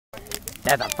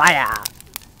There's a fire.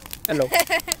 Hello.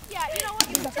 Yeah, you know what?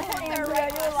 You put your there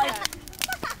right now.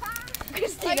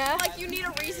 Christina. Like you need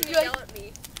a reason to yell at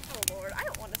me. Oh Lord, I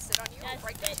don't want to sit on you. I'll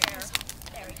break the chair.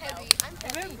 There we go.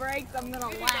 If it breaks, I'm gonna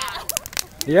laugh.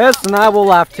 Yes, and I will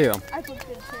laugh too. I put good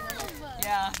chin on it.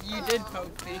 Yeah, you did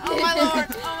poke me. Oh my Lord.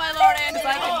 Oh my Lord, Andy.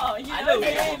 Oh, I know you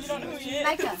don't know who he is.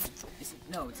 Micah.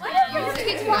 No, it's You're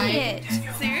just quiet.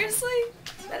 Seriously?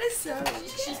 That is so.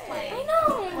 She's playing. I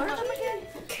know. What are them again?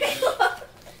 Kayla.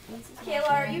 Kayla,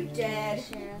 are you dead?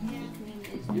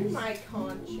 You're my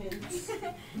conscience.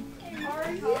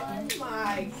 Are you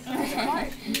my?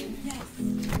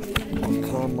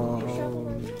 Come on.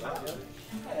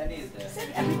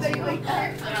 Everybody wake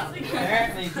up.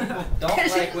 Apparently people don't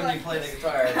like when you play the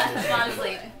guitar.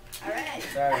 Honestly. Alright.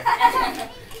 Sorry.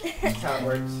 That's how it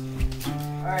works.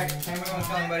 Alright, anyone want to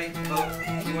tell anybody? Vote.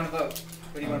 Who do you want to vote?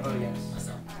 Who do you want to vote against?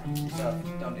 Myself. Yourself.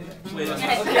 Don't do that. Wait,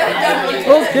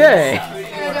 Okay.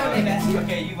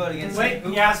 Okay, you vote against. Wait, who?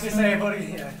 you asked me to say I voted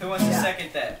against. Who wants to second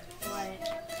that?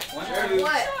 1, 2,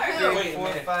 What? 3,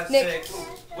 4, 5, Nick. 6, 7,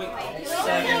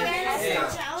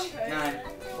 8, 9.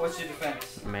 What's your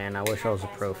defense? Man, I wish I was a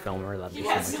pro filmer. That'd be so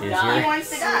much He easier. wants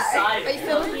to die. Are you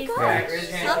filming? Alright, raise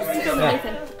your hand if you want to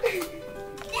kill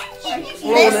me.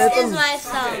 This is my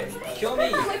song. Kill me.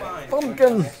 Fine.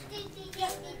 Pumpkin.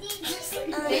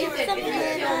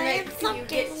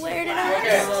 Fucking where did I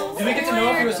go? Did we get to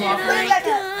know if he was lawful?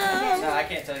 No, I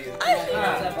can't tell you.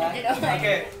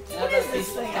 Okay. What is this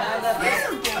thing?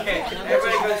 Okay,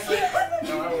 everybody go to sleep.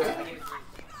 No, I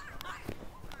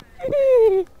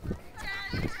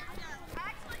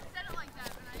don't want to.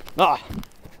 Ah.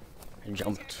 I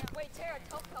jumped.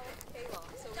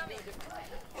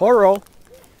 Horror.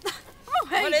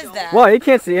 What is that? What? You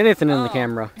can't see anything in the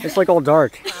camera. It's like all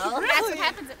dark. That's what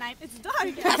happens at night. It's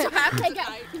dark. That's what happens at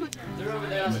night. They're over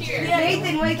there on the chair.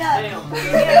 Nathan, wake up.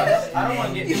 I don't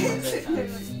want to get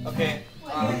into Okay.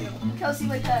 Kelsey,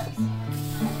 wake up.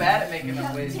 I'm bad at making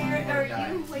up ways for people to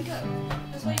die. You wake up.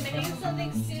 Just wait, making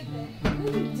something stupid.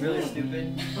 Really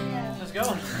stupid. Let's go.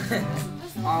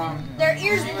 Their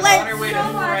ears She was bled on her way so to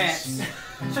much. France.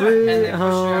 Sweet And they pushed her out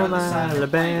home the side of the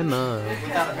plane Alabama.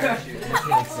 without a parachute.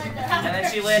 And then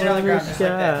she landed on the ground just like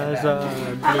that.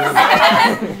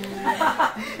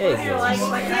 Hey.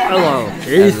 Hello.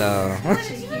 Hello.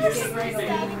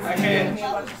 Okay.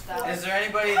 Is there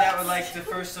anybody that would like to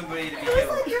first somebody to be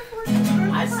killed?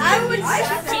 I would say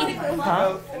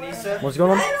Vote, Anissa. What's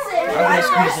going on? I'm gonna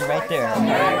squeeze it right there.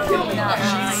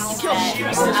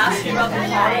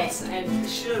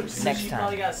 Next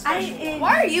time.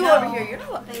 Why are you over here? You're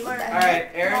not. Alright,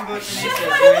 Aaron votes Anissa. Is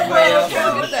there anybody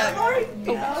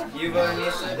else? You vote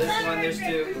Anissa. This one, there's 2.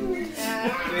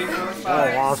 3, 4, 5,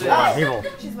 Oh, 6, awesome. Evil.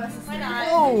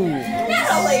 Oh.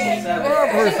 7.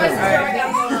 Alright, what's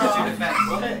your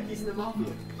defense? He's in the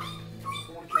mafia.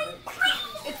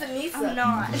 It's Anissa. I'm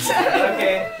not.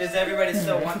 Okay, does everybody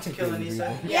still want to kill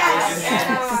Anissa? Yes. Raise your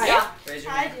hand. Yeah. Raise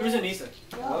your hand. Who's Anissa?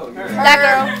 Whoa, you're That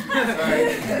girl. Sorry.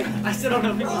 I still don't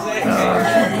know people's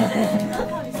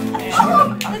names.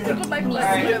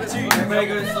 Alright, everybody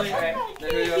go to sleep. Alright,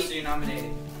 then who else are you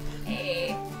nominating?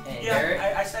 Hey. Eric?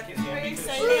 I second.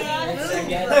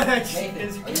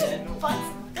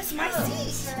 That's my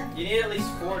seat. You need at least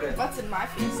 4 to... What's in my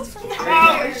face?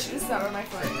 It's not on my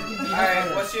phone.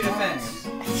 Alright, what's your defense?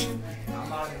 I'm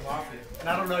not in the mafia. And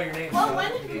I don't know your name. Well,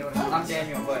 when I'm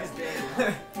Daniel, but...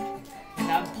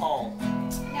 And I'm Paul.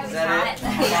 Is that it?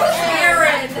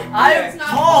 Aaron. I'm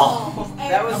Paul!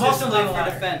 That was I'm just also live not for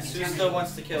alive. defense. Who still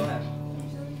wants to kill him?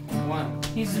 1,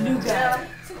 He's the new guy.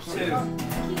 2,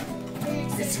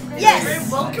 Yes.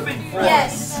 Welcoming.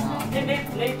 Yes. Hey,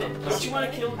 Nathan, don't you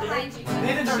want to kill Dave?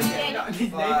 Nathan's already dead. No,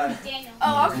 Nathan. 5. Daniel.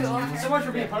 Oh, I'll kill him. So much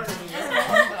for being part of me.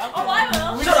 Oh, I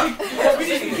will. Shut up. We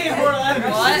just became more alive.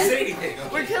 What? Say anything.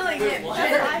 We're killing him.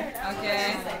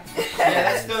 Okay. Yeah,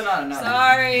 that's still not enough.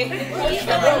 Sorry. Doesn't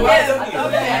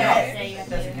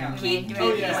count. Oh,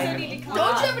 yeah. Don't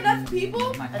you have enough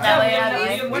people? That way I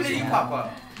don't. When did you pop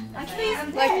up? Put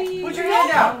your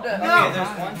hand out. Okay, there's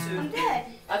 1, 2. Dead.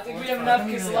 I think we have enough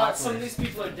because some of these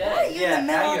people are dead. You're in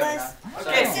the middle of now you this. have enough.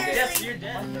 Okay, So, yes, you're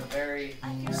dead. a very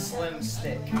slim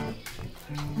stick.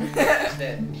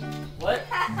 Dead. What?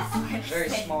 Very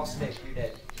small stick. You're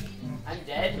dead. I'm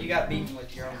dead? You got beaten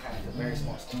with your own kind. A very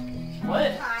small stick.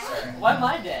 What? Sorry. Why am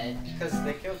I dead? Because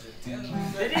they killed you.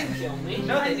 They didn't kill me.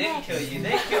 No, they didn't kill you.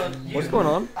 They killed you. What's going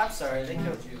on? I'm sorry. They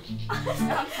killed you. Nobody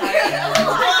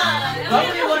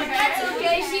wanted to That's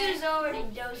okay, she was already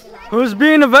dosing. Who's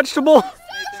being a vegetable?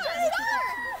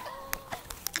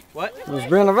 What? Who's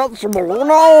being a vegetable? Oh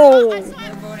no!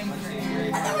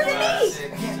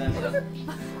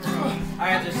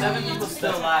 Alright, there's 7 people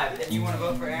still alive. And you want to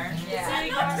vote for Aaron?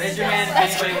 Yeah. Raise your hand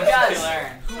if anybody wants to kill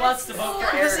Aaron. Who wants to vote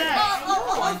for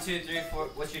Aaron? 1, 2, 3, 4.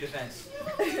 What's your defense?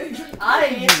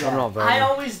 I'm not voting. I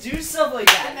always do stuff like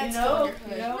that, you know?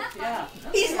 Yeah.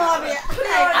 He's Mafia.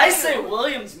 I say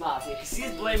William's Mafia because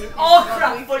he's blaming. Oh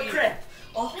crap! Foot cramp.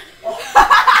 Oh.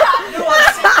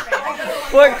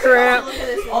 Foot cramp.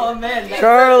 Oh man.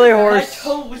 Charlie My horse.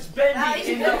 toe was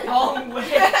bending in the wrong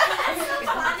way.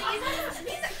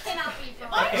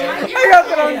 I got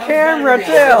it on camera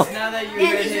too. Now that you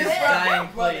read his dying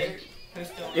plea, who's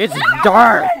still? It's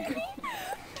dark.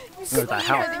 Under the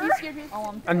house.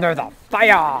 Under the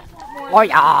fire. Oh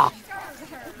yeah.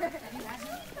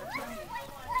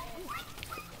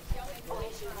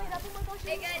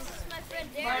 Hey guys, this is my friend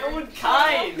Darren. My own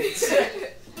kind.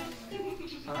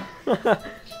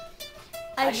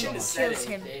 I shouldn't have said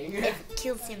anything.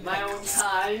 Kills him. My own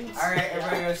kind. Alright,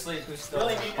 everybody go to sleep. Who's still?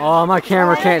 Oh, my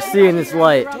camera can't see in this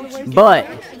light, but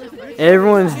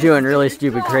everyone's doing really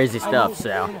stupid, crazy stuff.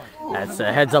 So that's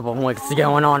a heads up on what's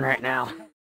going on right now.